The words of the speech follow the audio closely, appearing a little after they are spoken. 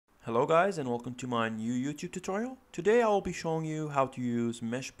Hello guys and welcome to my new YouTube tutorial. Today I will be showing you how to use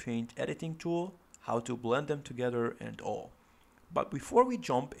Mesh Paint editing tool, how to blend them together and all. But before we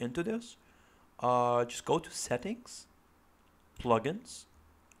jump into this, just go to settings, plugins,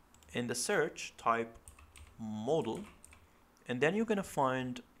 in the search type model, and then you're gonna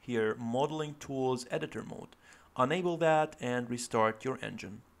find here modeling tools editor mode. Enable that and restart your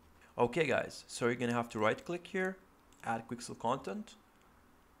engine. Okay guys, so you're gonna have to right click here, add pixel content,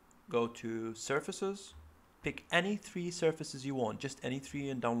 go to surfaces, pick any three surfaces you want, just any three,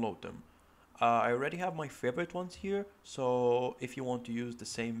 and download them. I already have my favorite ones here, so if you want to use the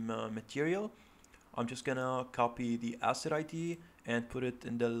same material, I'm just gonna copy the asset ID and put it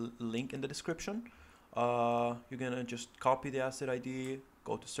in the link in the description. You're gonna just copy the asset ID,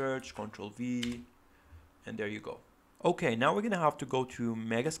 go to search, Control V, and there you go. Okay, now we're gonna have to go to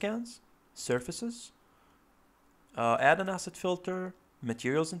Megascans, surfaces, add an asset filter,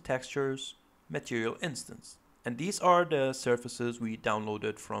 materials and textures, material instance. And these are the surfaces we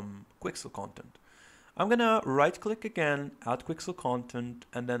downloaded from Quixel content. I'm gonna right click again, add Quixel content,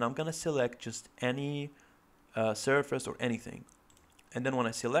 and then I'm gonna select just any surface or anything. And then when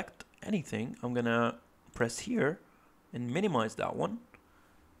I select anything, I'm gonna press here and minimize that one.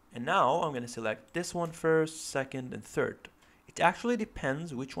 And now I'm gonna select this one first, second, and third. It actually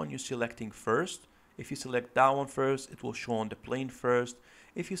depends which one you're selecting first. If you select that one first, it will show on the plane first.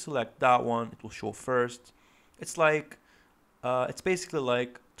 If you select that one, it will show first. It's like, it's basically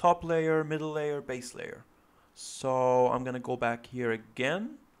like top layer, middle layer, base layer. So I'm gonna go back here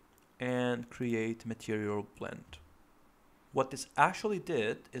again and create material blend. What this actually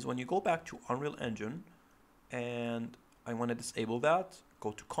did is when you go back to Unreal Engine and I want to disable that,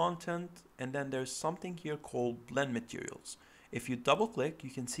 go to content, and then there's something here called blend materials. If you double click, you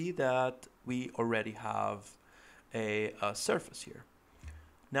can see that we already have a surface here.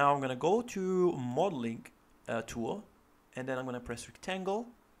 Now I'm going to go to modeling tool, and then I'm going to press rectangle,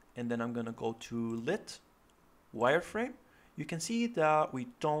 and then I'm going to go to lit, wireframe. You can see that we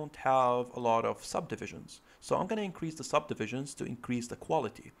don't have a lot of subdivisions. So I'm going to increase the subdivisions to increase the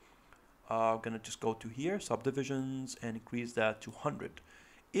quality. I'm going to just go to here, subdivisions, and increase that to 100.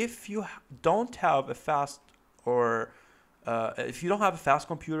 If you don't have a fast if you don't have a fast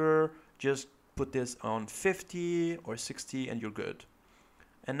computer, just put this on 50 or 60 and you're good.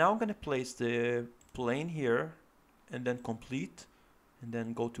 And now I'm going to place the plane here and then complete, and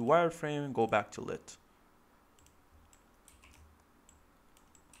then go to wireframe and go back to lit.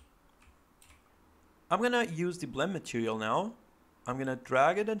 I'm going to use the blend material now. I'm going to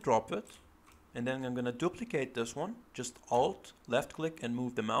drag it and drop it, and then I'm going to duplicate this one, just Alt, left click, and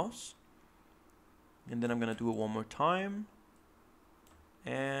move the mouse. And then I'm going to do it one more time.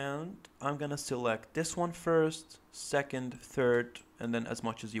 And I'm going to select this one first, second, third, and then as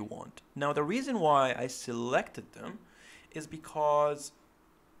much as you want. Now the reason why I selected them is because,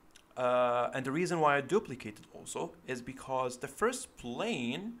 and the reason why I duplicated also, is because the first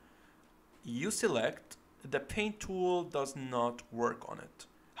plane you select, the paint tool does not work on it.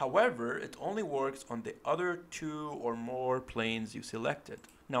 However, it only works on the other two or more planes you selected.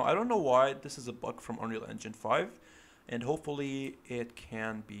 Now, I don't know why this is a bug from Unreal Engine 5, and hopefully it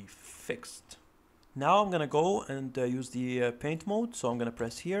can be fixed. Now I'm gonna go and use the paint mode. So I'm gonna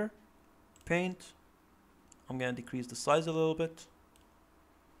press here, paint. I'm gonna decrease the size a little bit,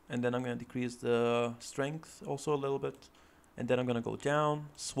 and then I'm gonna decrease the strength also a little bit, and then I'm gonna go down,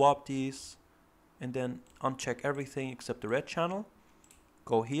 swap these, and then uncheck everything except the red channel.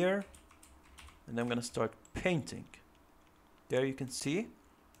 Go here, and I'm gonna start painting. There you can see,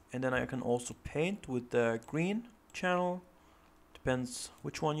 and then I can also paint with the green channel, depends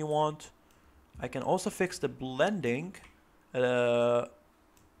which one you want. I can also fix the blending by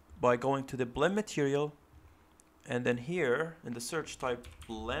going to the blend material, and then here in the search type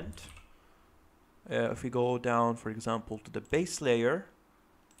blend, if we go down, for example, to the base layer,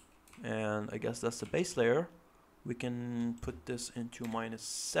 and I guess that's the base layer, we can put this into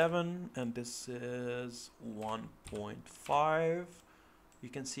 -7, and this is 1.5. You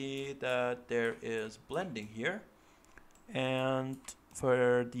can see that there is blending here. And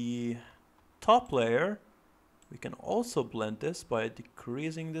for the top layer, we can also blend this by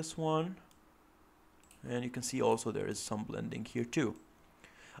decreasing this one. And you can see also there is some blending here too.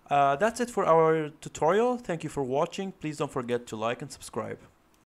 That's it for our tutorial. Thank you for watching. Please don't forget to like and subscribe.